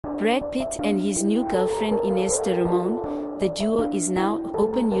Brad Pitt and his new girlfriend Ines de Ramon, the duo is now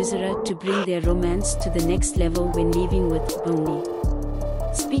open üzere to bring their romance to the next level when leaving with Bonnie.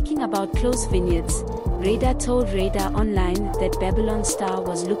 Speaking about close vineyards, Radar told Radar Online that Babylon Star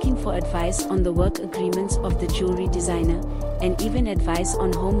was looking for advice on the work agreements of the jewelry designer, and even advice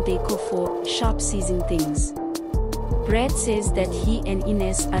on home decor for sharp seizing things. Brad says that he and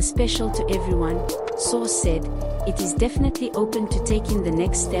Ines are special to everyone. Source said, it is definitely open to taking the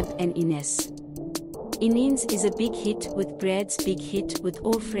next step. And Ines Inenes is a big hit with Brad's big hit with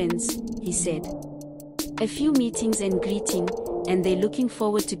all friends, he said. A few meetings and greeting, and they're looking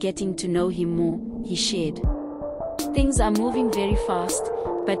forward to getting to know him more, he shared. Things are moving very fast,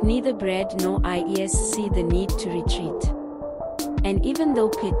 but neither Brad nor Ines see the need to retreat. And even though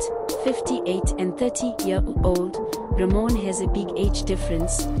Pitt, 58 and 30-year-old, Ramon has a big age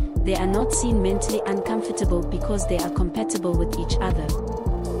difference, they are not seen mentally uncomfortable because they are compatible with each other.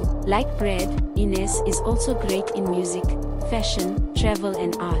 Like Brad, Ines is also great in music, fashion, travel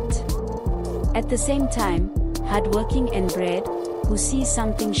and art. At the same time, hardworking, and Brad, who sees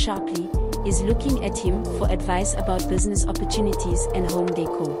something sharply, is looking at him for advice about business opportunities and home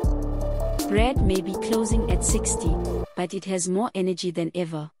decor. Brad may be closing at 60, but it has more energy than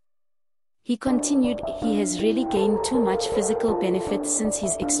ever. He continued, he has really gained too much physical benefit since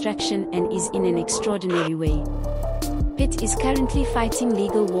his extraction and is in an extraordinary way. Pitt is currently fighting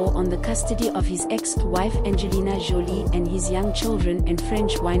legal war on the custody of his ex-wife Angelina Jolie and his young children and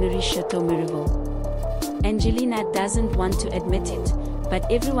French winery Chateau Miraval. Angelina doesn't want to admit it,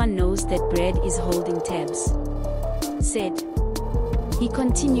 but everyone knows that Brad is holding tabs. Said. He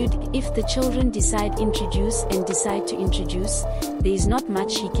continued, if the children decide to introduce, there is not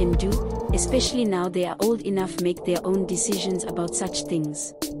much he can do, especially now they are old enough to make their own decisions about such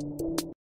things.